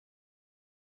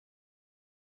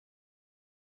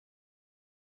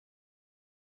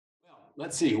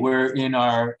Let's see, we're in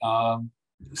our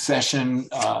session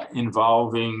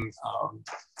involving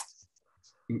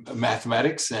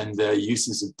mathematics and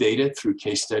uses of data through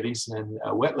case studies and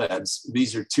wet labs.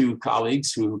 These are two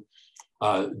colleagues who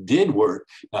did work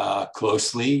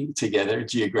closely together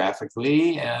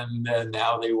geographically, and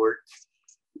now they work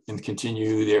and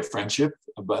continue their friendship,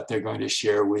 but they're going to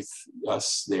share with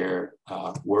us their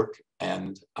work.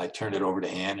 And I turn it over to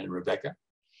Anne and Rebecca.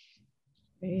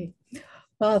 Great.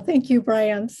 Well, thank you,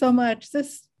 Brian, so much.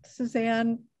 This is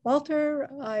Anne Walter.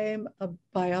 I'm a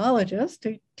biologist.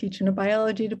 I teach in a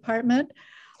biology department,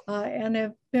 and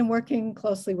have been working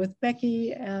closely with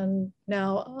Becky and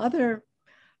now other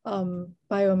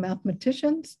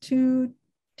biomathematicians to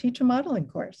teach a modeling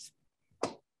course.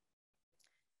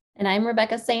 And I'm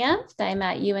Rebecca Sanft. I'm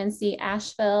at UNC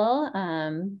Asheville,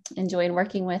 enjoying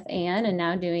working with Anne and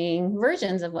now doing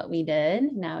versions of what we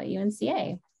did now at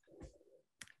UNCA.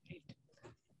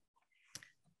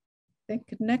 I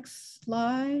think next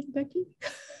slide, Becky.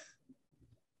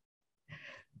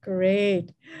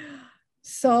 Great.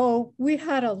 So we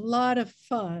had a lot of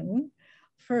fun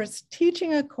first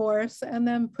teaching a course and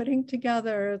then putting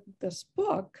together this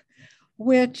book,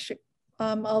 which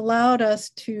allowed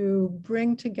us to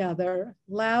bring together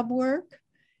lab work.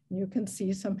 You can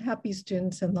see some happy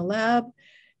students in the lab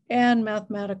and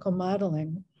mathematical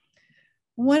modeling.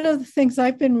 One of the things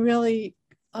I've been really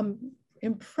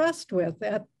impressed with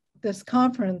at this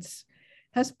conference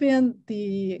has been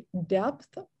the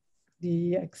depth,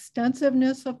 the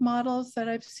extensiveness of models that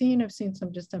I've seen. I've seen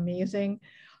some just amazing,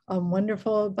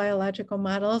 wonderful biological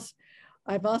models.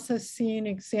 I've also seen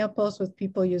examples with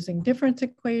people using difference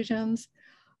equations,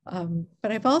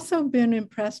 but I've also been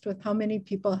impressed with how many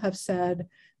people have said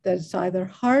that it's either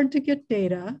hard to get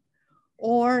data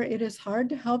or it is hard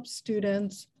to help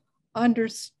students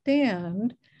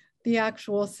understand the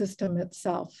actual system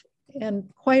itself. And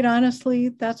quite honestly,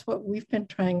 that's what we've been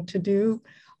trying to do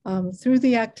through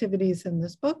the activities in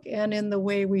this book and in the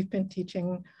way we've been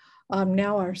teaching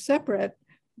now our separate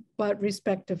but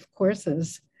respective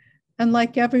courses. And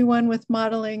like everyone with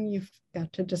modeling, you've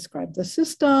got to describe the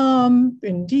system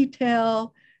in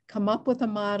detail, come up with a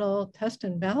model, test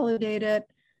and validate it,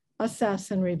 assess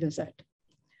and revisit.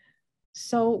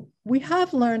 So we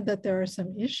have learned that there are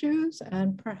some issues,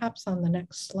 and perhaps on the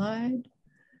next slide,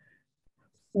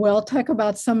 we'll talk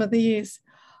about some of these.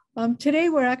 Today,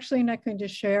 we're actually not going to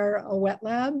share a wet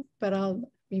lab, but I'll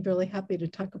be really happy to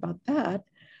talk about that.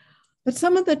 But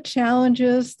some of the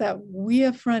challenges that we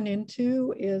have run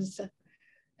into is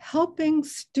helping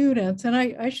students, and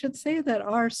I should say that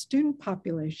our student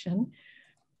population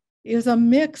is a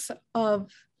mix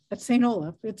of, at St.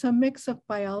 Olaf, it's a mix of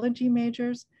biology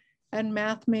majors and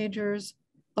math majors,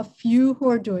 a few who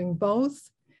are doing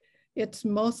both. It's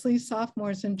mostly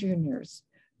sophomores and juniors.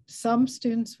 Some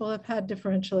students will have had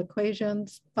differential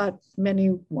equations, but many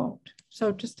won't.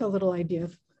 So just a little idea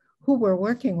of who we're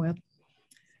working with.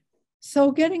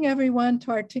 So getting everyone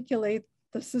to articulate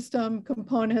the system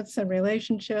components and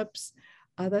relationships,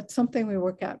 that's something we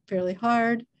work at fairly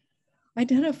hard.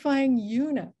 Identifying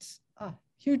units,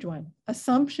 huge one.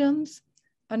 Assumptions,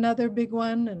 another big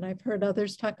one, and I've heard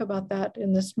others talk about that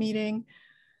in this meeting.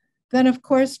 Then of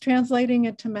course, translating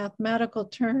it to mathematical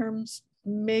terms,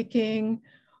 making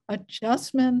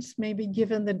adjustments, maybe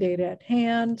given the data at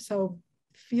hand. So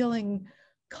feeling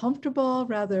comfortable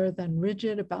rather than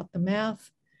rigid about the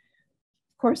math.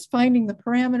 Of course, finding the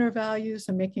parameter values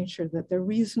and making sure that they're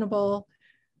reasonable.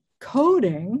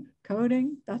 Coding,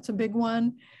 that's a big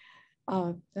one.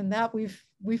 And that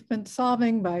we've been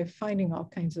solving by finding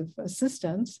all kinds of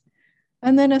assistance.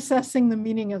 And then assessing the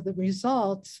meaning of the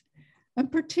results.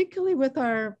 And particularly with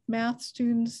our math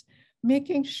students,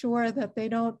 making sure that they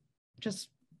don't just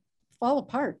fall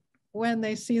apart when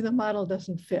they see the model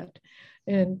doesn't fit.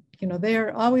 And they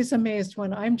are always amazed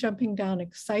when I'm jumping down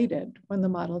excited when the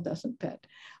model doesn't fit,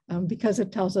 because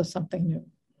it tells us something new.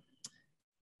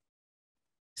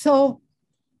 So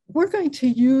we're going to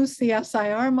use the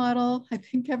SIR model. I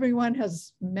think everyone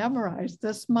has memorized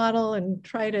this model and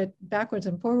tried it backwards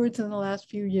and forwards in the last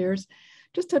few years,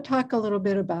 just to talk a little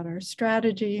bit about our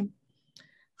strategy,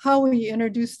 how we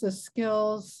introduce the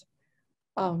skills,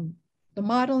 the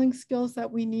modeling skills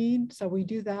that we need. So we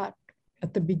do that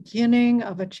at the beginning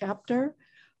of a chapter.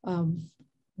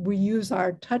 We use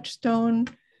our touchstone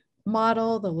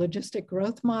model, the logistic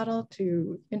growth model,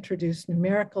 to introduce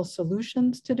numerical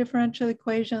solutions to differential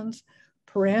equations,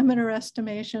 parameter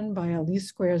estimation by a least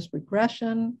squares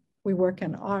regression. We work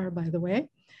in R, by the way,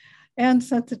 and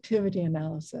sensitivity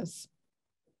analysis.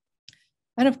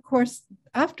 And of course,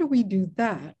 after we do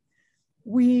that,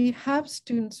 We have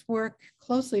students work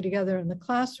closely together in the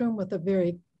classroom with a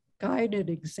very guided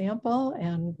example,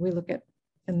 and we look at,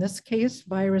 in this case,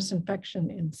 virus infection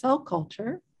in cell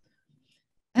culture.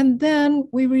 And then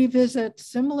we revisit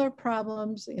similar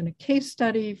problems in a case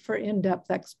study for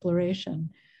in-depth exploration.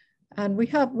 And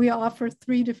we offer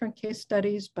 3 different case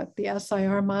studies, but the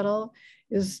SIR model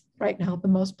is right now the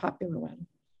most popular one.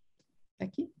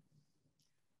 Becky?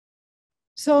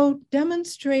 So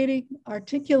demonstrating,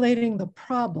 articulating the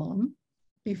problem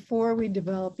before we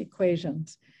develop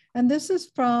equations. And this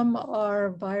is from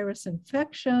our virus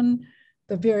infection,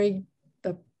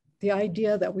 the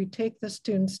idea that we take the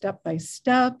students step by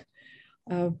step.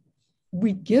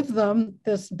 We give them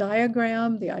this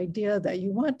diagram, the idea that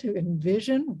you want to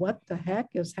envision what the heck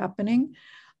is happening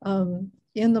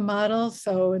in the model.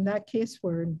 So in that case,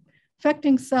 we're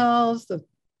infecting cells. The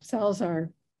cells are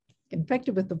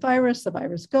infected with the virus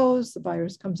goes, the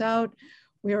virus comes out.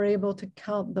 We are able to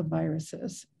count the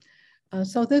viruses.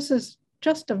 So this is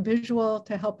just a visual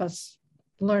to help us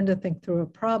learn to think through a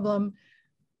problem.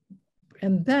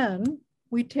 And then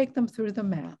we take them through the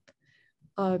math.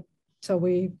 So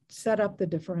we set up the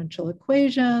differential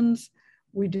equations,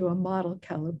 we do a model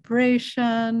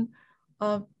calibration,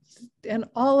 and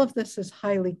all of this is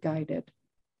highly guided.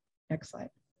 Next slide.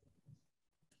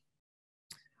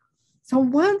 So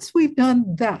once we've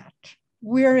done that,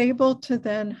 we're able to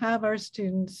then have our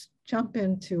students jump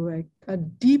into a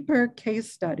deeper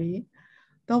case study.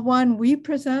 The one we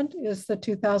present is the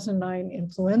 2009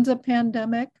 influenza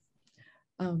pandemic.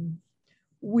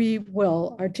 We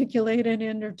will articulate and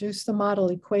introduce the model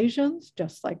equations,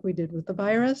 just like we did with the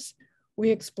virus.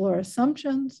 We explore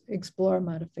assumptions, explore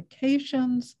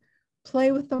modifications,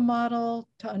 play with the model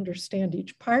to understand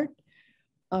each part,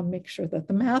 make sure that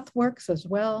the math works as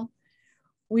well.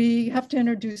 We have to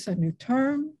introduce a new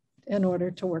term in order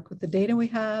to work with the data we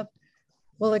have.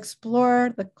 We'll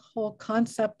explore the whole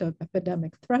concept of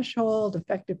epidemic threshold,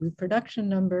 effective reproduction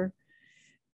number,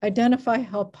 identify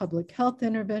how public health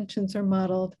interventions are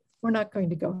modeled. We're not going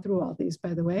to go through all these,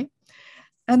 by the way.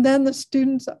 And then the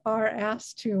students are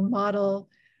asked to model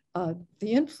the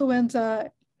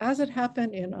influenza as it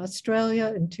happened in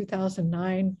Australia in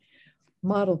 2009,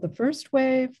 model the first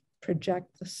wave,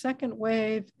 project the second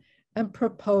wave, and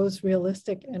propose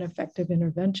realistic and effective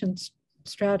intervention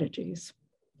strategies.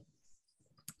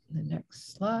 The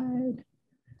next slide.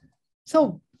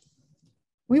 So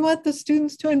we want the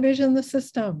students to envision the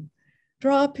system,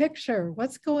 draw a picture,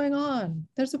 what's going on?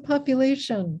 There's a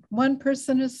population, one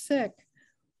person is sick.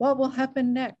 What will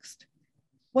happen next?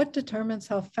 What determines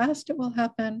how fast it will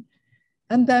happen?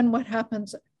 And then what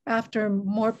happens after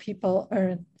more people are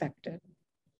infected?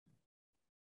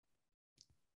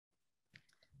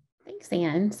 Thanks,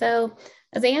 Anne. So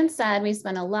as Anne said, we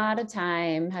spent a lot of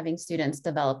time having students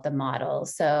develop the model.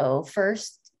 So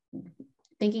first,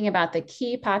 thinking about the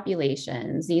key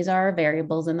populations. These are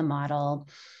variables in the model.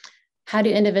 How do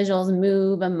individuals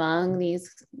move among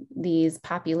these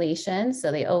populations?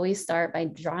 So they always start by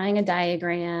drawing a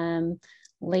diagram,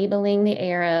 labeling the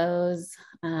arrows,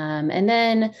 and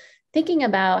then thinking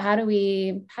about how do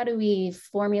we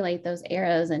formulate those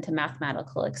arrows into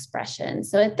mathematical expressions.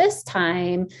 So at this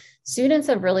time, students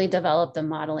have really developed a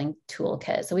modeling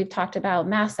toolkit. So we've talked about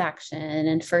mass action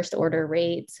and first order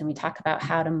rates, and we talk about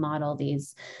how to model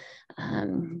these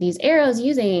arrows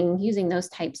using those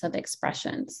types of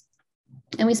expressions.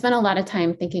 And we spent a lot of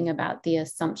time thinking about the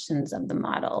assumptions of the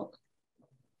model.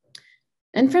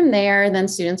 And from there, then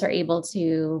students are able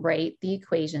to write the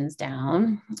equations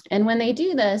down. And when they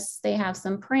do this, they have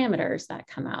some parameters that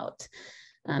come out.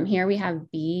 Here we have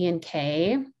B and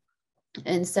K.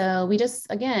 And so we just,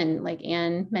 again, like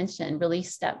Anne mentioned, really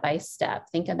step by step,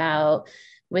 think about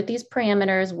with these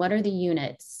parameters, what are the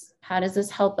units? How does this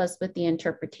help us with the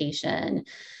interpretation?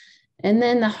 And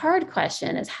then the hard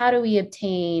question is, how do we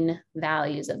obtain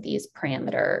values of these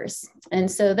parameters? And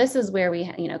so this is where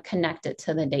we connect it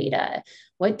to the data.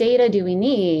 What data do we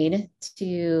need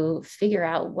to figure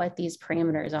out what these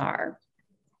parameters are?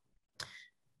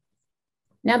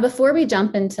 Now, before we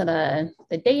jump into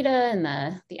the data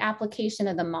and the application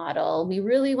of the model, we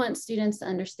really want students to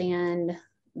understand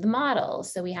the model.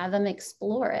 So we have them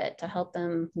explore it to help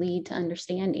them lead to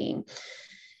understanding.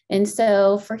 And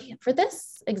so for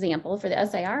this example, for the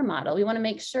SIR model, we want to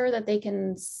make sure that they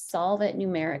can solve it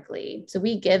numerically. So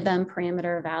we give them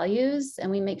parameter values and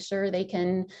we make sure they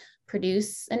can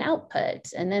produce an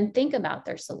output and then think about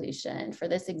their solution. For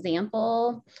this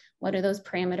example, what do those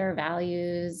parameter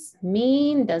values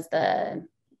mean? Does the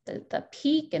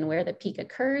peak and where the peak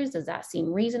occurs, does that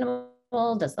seem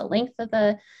reasonable? Does the length of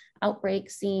the outbreak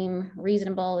seem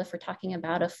reasonable if we're talking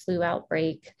about a flu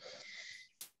outbreak?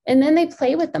 And then they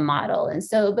play with the model. And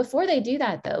so before they do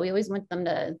that, though, we always want them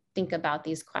to think about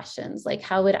these questions, like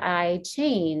how would I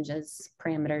change as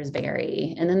parameters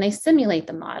vary? And then they simulate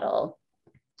the model.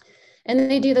 And then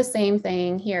they do the same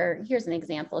thing here. Here's an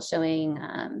example showing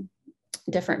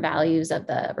different values of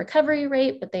the recovery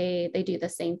rate, but they do the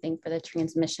same thing for the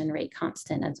transmission rate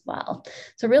constant as well.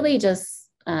 So really just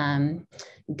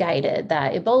guided.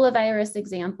 That Ebola virus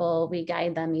example, we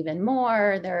guide them even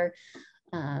more. They're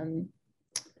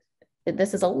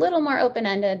this is a little more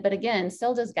open-ended, but again,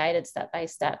 still just guided step by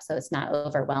step, so it's not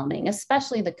overwhelming,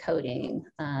 especially the coding.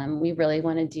 We really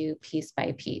want to do piece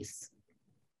by piece.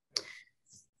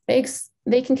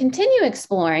 They can continue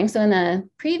exploring. So in the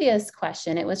previous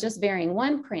question, it was just varying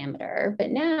one parameter,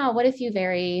 but now what if you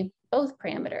vary both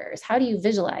parameters? How do you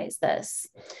visualize this?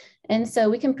 And so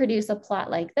we can produce a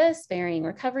plot like this, varying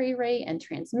recovery rate and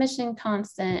transmission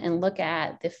constant, and look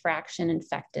at the fraction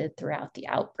infected throughout the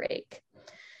outbreak.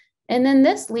 And then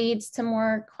this leads to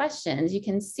more questions. You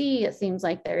can see it seems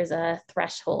like there's a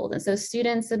threshold. And so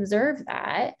students observe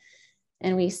that,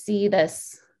 and we see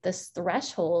this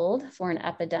threshold for an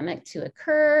epidemic to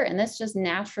occur. And this just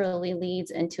naturally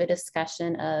leads into a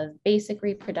discussion of basic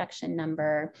reproduction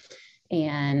number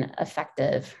and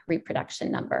effective reproduction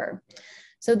number.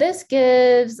 So this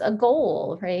gives a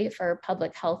goal, right, for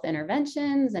public health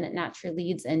interventions, and it naturally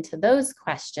leads into those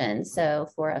questions. So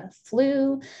for a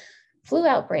flu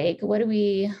outbreak,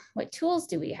 what tools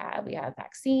do we have? We have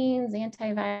vaccines,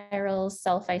 antivirals,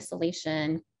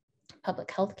 self-isolation,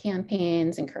 public health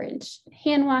campaigns, encourage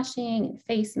hand washing and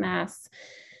face masks.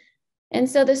 And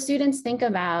so the students think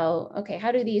about, okay,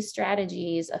 how do these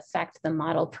strategies affect the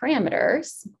model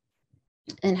parameters?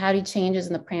 And how do changes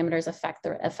in the parameters affect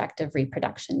the effective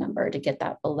reproduction number to get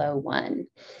that below 1?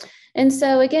 And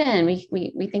so again,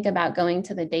 we think about going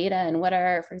to the data and what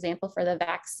are, for example, for the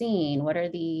vaccine,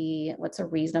 what's a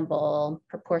reasonable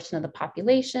proportion of the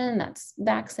population that's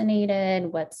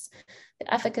vaccinated? What's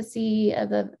the efficacy of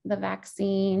the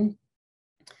vaccine?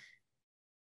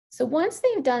 So once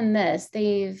they've done this,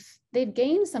 they've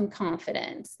gained some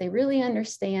confidence. They really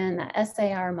understand the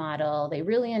SAR model. They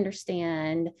really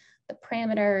understand the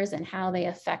parameters and how they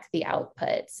affect the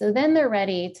output. So then they're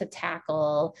ready to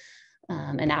tackle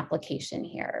an application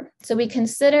here. So we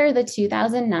consider the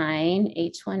 2009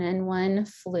 H1N1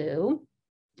 flu,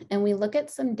 and we look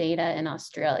at some data in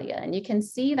Australia. And you can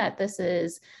see that this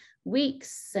is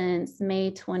weeks since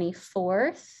May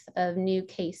 24th of new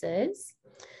cases.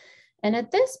 And at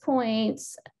this point,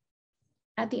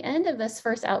 at the end of this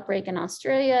first outbreak in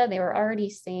Australia, they were already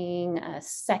seeing a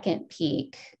second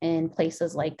peak in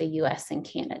places like the US and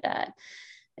Canada.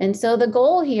 And so the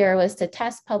goal here was to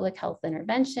test public health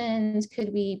interventions.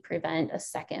 Could we prevent a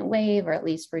second wave or at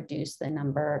least reduce the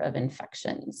number of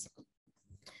infections?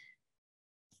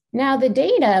 Now the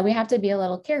data, we have to be a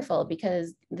little careful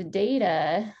because the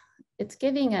data, it's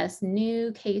giving us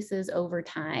new cases over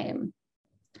time.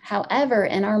 However,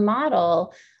 in our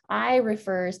model, I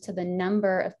refers to the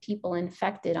number of people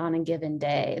infected on a given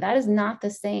day. That is not the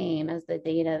same as the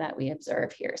data that we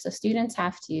observe here. So students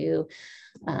have to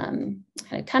kind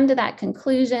of come to that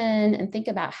conclusion and think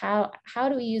about how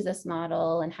do we use this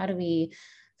model and how do we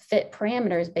fit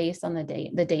parameters based on the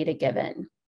data given.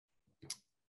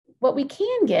 What we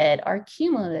can get are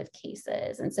cumulative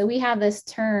cases. And so we have this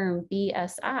term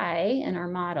BSI in our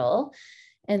model,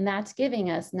 and that's giving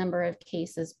us number of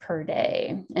cases per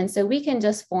day. And so we can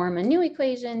just form a new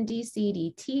equation,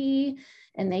 dCdt,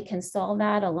 and they can solve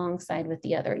that alongside with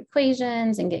the other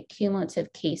equations and get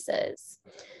cumulative cases.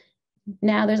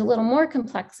 Now there's a little more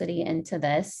complexity into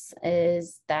this,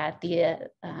 is that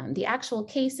the actual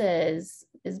cases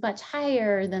is much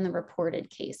higher than the reported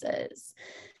cases.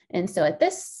 And so at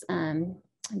this,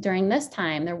 during this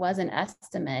time, there was an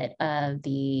estimate of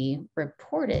the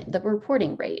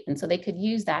reporting rate. And so they could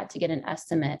use that to get an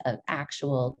estimate of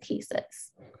actual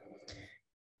cases.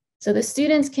 So the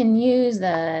students can use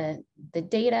the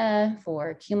data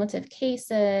for cumulative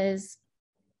cases,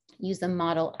 use the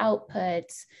model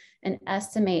outputs, and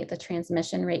estimate the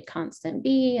transmission rate constant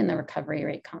B and the recovery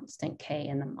rate constant K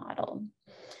in the model.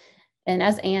 And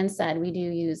as Anne said, we do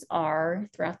use R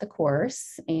throughout the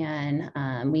course, and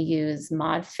we use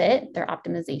ModFit, their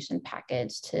optimization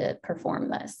package, to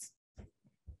perform this.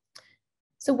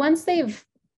 So once they've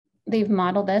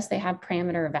modeled this, they have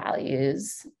parameter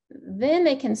values, then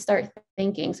they can start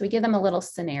thinking. So we give them a little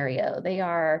scenario. They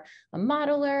are a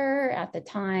modeler at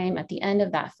the end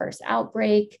of that first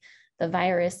outbreak. The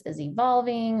virus is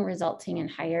evolving, resulting in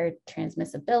higher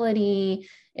transmissibility.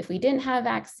 If we didn't have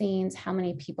vaccines, how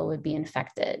many people would be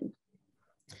infected?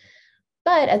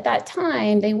 But at that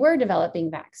time, they were developing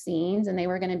vaccines and they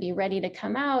were going to be ready to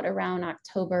come out around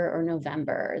October or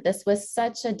November. This was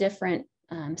such a different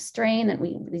strain that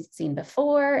we'd seen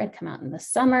before. It had come out in the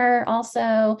summer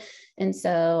also. And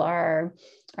so our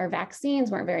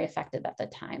vaccines weren't very effective at the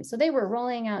time. So they were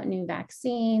rolling out new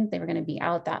vaccines. They were going to be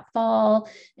out that fall.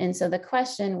 And so the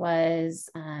question was,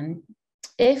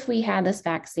 if we had this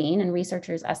vaccine, and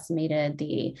researchers estimated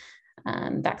the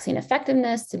vaccine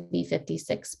effectiveness to be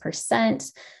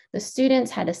 56%. The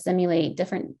students had to simulate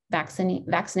different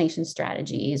vaccination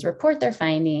strategies, report their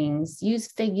findings,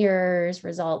 use figures,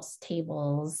 results,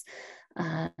 tables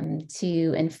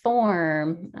to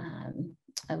inform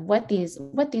what these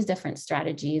different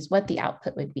strategies, what the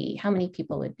output would be, how many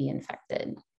people would be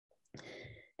infected.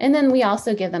 And then we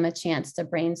also give them a chance to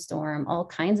brainstorm all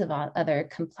kinds of other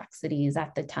complexities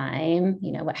at the time,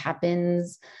 you know, what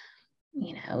happens,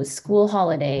 you know, school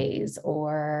holidays,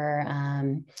 or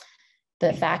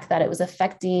the fact that it was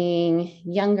affecting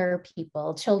younger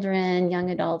people, children, young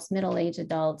adults, middle-aged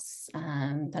adults,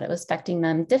 that it was affecting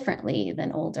them differently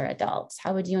than older adults.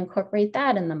 How would you incorporate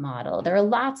that in the model? There are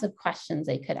lots of questions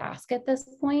they could ask at this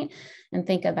point and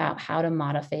think about how to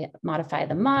modify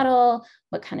the model.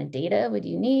 What kind of data would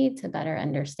you need to better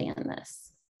understand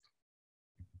this?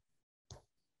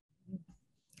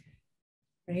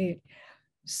 Great.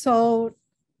 So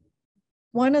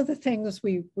one of the things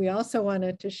we also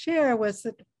wanted to share was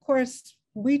that, of course,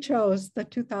 we chose the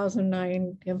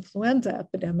 2009 influenza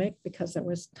epidemic because there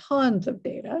was tons of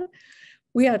data.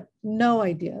 We had no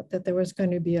idea that there was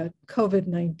going to be a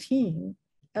COVID-19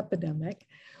 epidemic.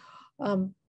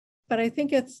 But I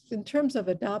think it's, in terms of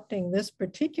adopting this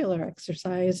particular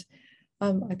exercise,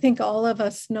 I think all of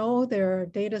us know there are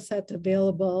data sets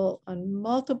available on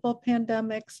multiple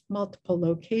pandemics, multiple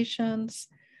locations.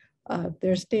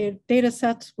 There's data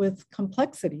sets with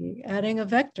complexity, adding a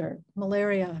vector,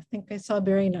 malaria. I think I saw a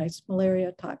very nice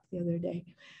malaria talk the other day.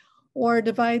 Or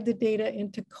divide the data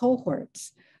into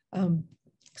cohorts.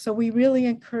 So we really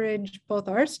encourage both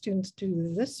our students to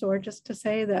do this, or just to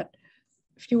say that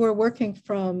if you were working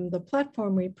from the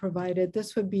platform we provided,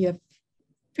 this would be a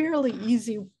fairly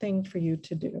easy thing for you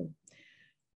to do.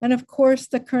 And of course,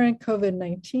 the current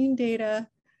COVID-19 data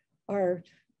are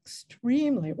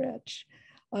extremely rich.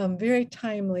 Very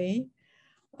timely.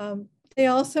 They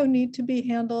also need to be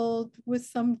handled with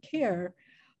some care.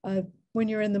 When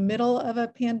you're in the middle of a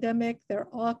pandemic, there are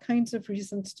all kinds of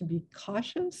reasons to be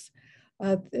cautious.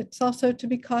 It's also to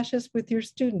be cautious with your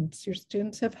students. Your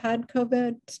students have had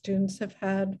COVID, students have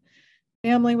had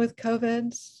family with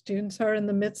COVID, students are in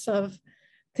the midst of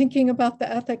thinking about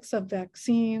the ethics of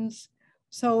vaccines.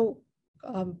 So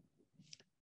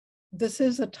this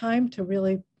is a time to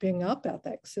really bring up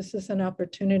ethics. This is an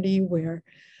opportunity where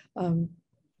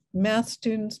math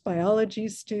students, biology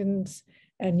students,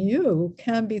 and you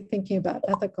can be thinking about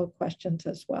ethical questions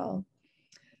as well.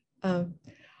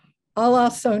 I'll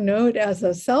also note as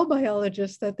a cell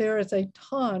biologist that there is a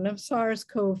ton of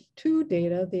SARS-CoV-2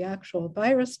 data, the actual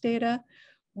virus data,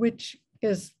 which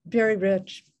is very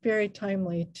rich, very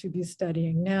timely to be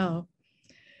studying now.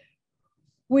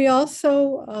 We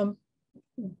also,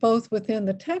 both within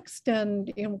the text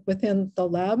and within the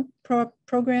lab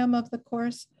program of the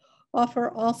course, offer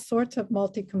all sorts of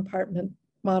multi-compartment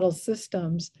model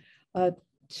systems that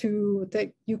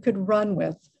you could run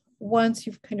with once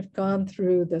you've kind of gone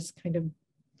through this kind of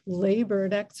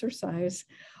labored exercise.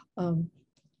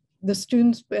 The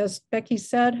students, as Becky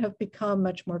said, have become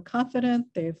much more confident.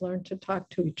 They've learned to talk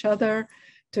to each other,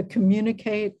 to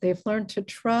communicate. They've learned to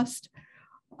trust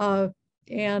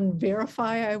and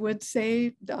verify, I would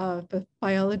say, if a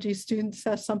biology student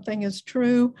says something is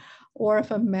true, or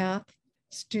if a math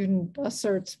student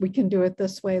asserts we can do it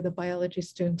this way, the biology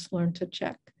students learn to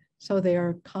check. So they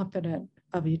are confident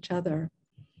of each other.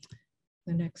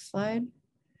 The next slide.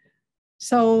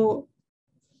 So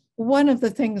one of the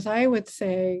things I would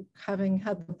say, having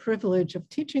had the privilege of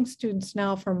teaching students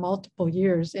now for multiple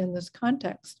years in this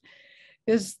context,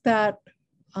 is that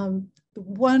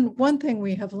one thing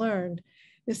we have learned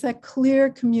is that clear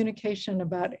communication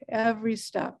about every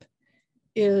step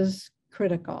is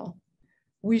critical.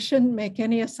 We shouldn't make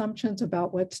any assumptions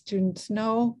about what students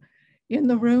know. In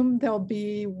the room, there'll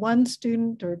be one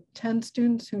student or 10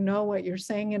 students who know what you're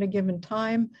saying at a given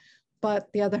time, but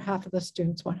the other half of the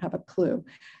students won't have a clue.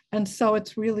 And so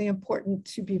it's really important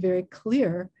to be very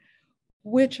clear,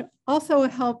 which also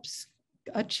helps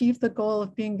achieve the goal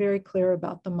of being very clear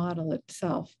about the model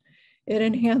itself. It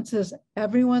enhances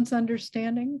everyone's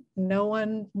understanding. No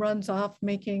one runs off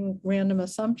making random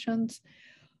assumptions.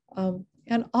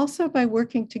 And also by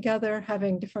working together,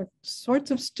 having different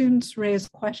sorts of students raise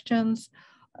questions,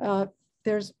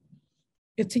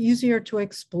 it's easier to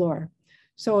explore.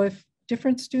 So if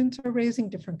different students are raising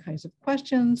different kinds of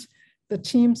questions, the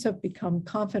teams have become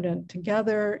confident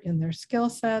together in their skill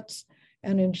sets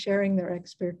and in sharing their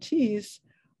expertise.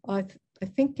 I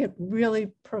think it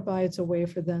really provides a way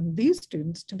for these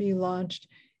students to be launched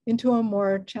into a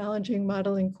more challenging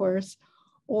modeling course,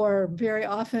 or very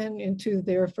often into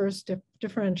their first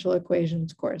differential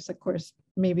equations course, a course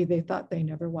maybe they thought they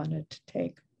never wanted to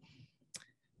take.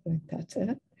 I think that's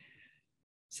it.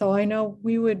 So I know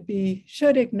we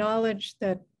should acknowledge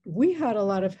that we had a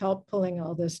lot of help pulling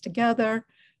all this together.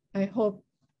 I hope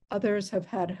others have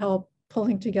had help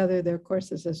pulling together their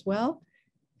courses as well.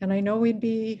 And I know we'd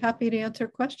be happy to answer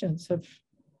questions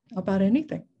about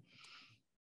anything.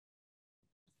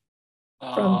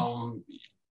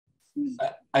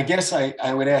 I guess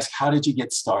I would ask, how did you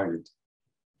get started?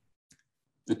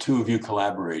 The two of you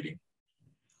collaborating.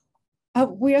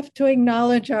 We have to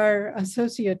acknowledge our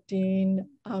Associate Dean,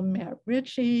 Matt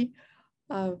Ritchie.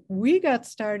 We got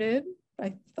started,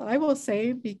 I will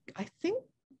say, I think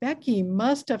Becky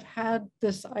must have had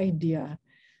this idea.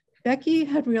 Becky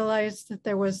had realized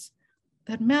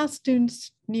that math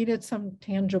students needed some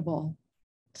tangible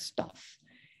stuff.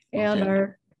 And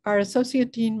okay. our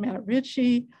Associate Dean, Matt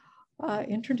Ritchie,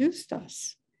 introduced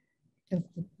us.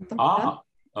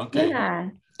 Okay. Yeah.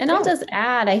 And I'll just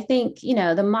add, I think,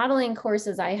 the modeling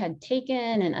courses I had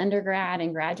taken in undergrad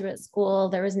and graduate school,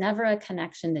 there was never a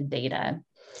connection to data,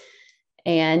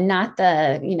 and not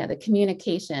the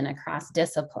communication across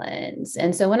disciplines.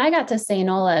 And so when I got to St.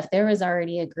 Olaf, there was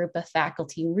already a group of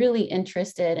faculty really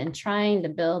interested in trying to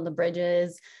build the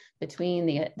bridges between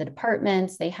the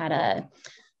departments. They had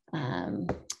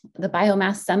the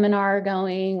biomass seminar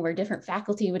going where different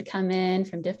faculty would come in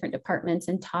from different departments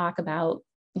and talk about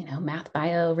math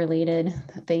bio related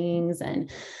things.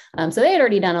 And so they had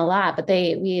already done a lot, but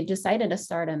we had decided to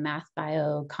start a math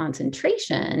bio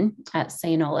concentration at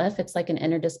St. Olaf. It's like an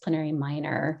interdisciplinary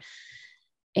minor.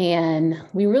 And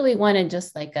we really wanted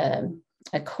just like a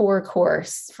core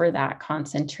course for that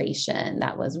concentration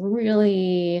that was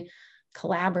really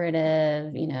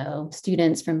collaborative,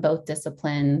 students from both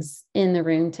disciplines in the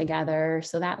room together.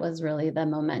 So that was really the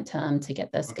momentum to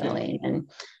get this going. And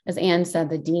as Anne said,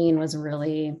 the dean was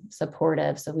really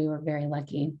supportive. So we were very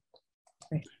lucky.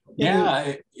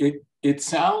 Yeah, it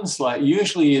sounds like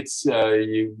usually it's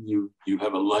you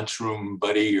have a lunchroom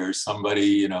buddy or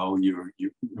somebody, you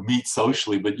meet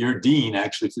socially, but your dean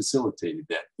actually facilitated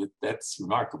that. That's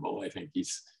remarkable. I think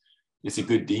he's a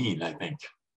good dean, I think.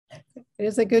 It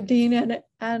is a good dean,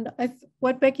 and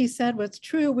what Becky said was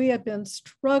true. We had been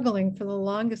struggling for the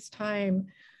longest time,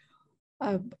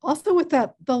 also with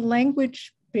the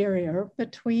language barrier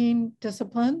between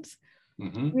disciplines.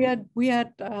 Mm-hmm. We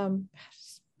had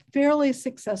fairly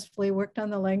successfully worked on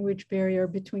the language barrier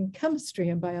between chemistry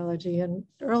and biology. And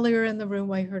earlier in the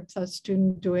room, I heard a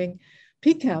student doing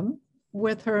PChem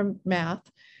with her math,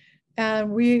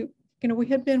 and we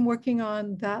had been working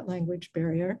on that language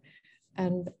barrier.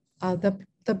 And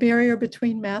the barrier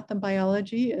between math and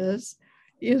biology is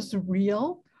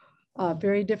real,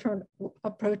 very different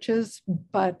approaches,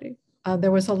 but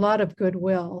there was a lot of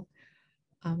goodwill.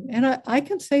 And I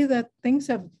can say that things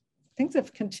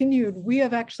have continued. We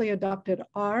have actually adopted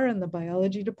R in the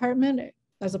biology department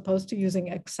as opposed to using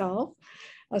Excel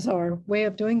as our way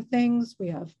of doing things. We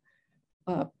have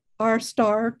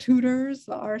R-star tutors.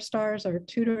 The R-stars are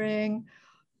tutoring.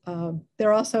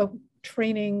 They're also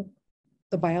training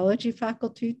the biology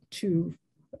faculty to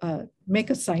make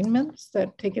assignments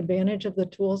that take advantage of the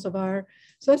tools of R.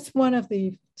 So that's one of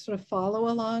the sort of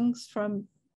follow-alongs from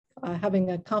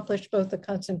having accomplished both the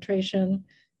concentration,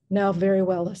 now very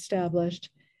well established,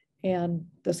 and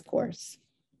this course.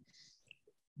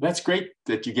 That's great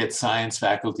that you get science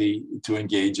faculty to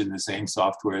engage in the same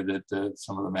software that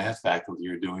some of the math faculty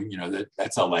are doing.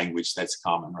 That's a language that's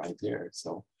common right there.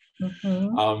 So,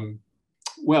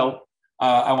 well,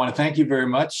 I want to thank you very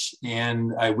much,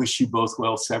 and I wish you both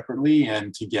well separately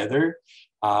and together.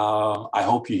 I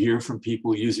hope you hear from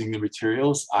people using the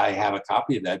materials. I have a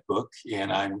copy of that book,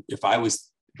 and if I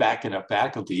was back in a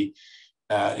faculty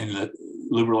in the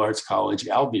liberal arts college,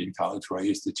 Albion College, where I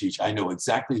used to teach, I know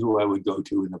exactly who I would go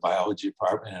to in the biology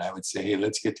department, and I would say, hey,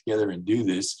 let's get together and do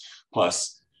this.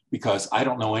 Plus, because I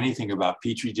don't know anything about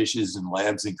Petri dishes and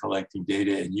labs and collecting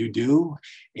data, and you do,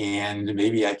 and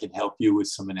maybe I can help you with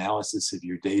some analysis of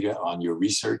your data on your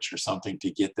research or something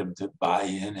to get them to buy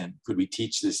in. And could we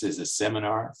teach this as a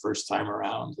seminar first time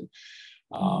around? And,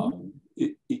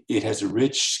 it has a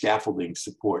rich scaffolding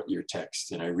support, your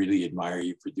text, and I really admire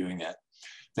you for doing that.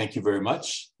 Thank you very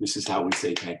much. This is how we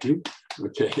say thank you.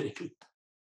 Okay.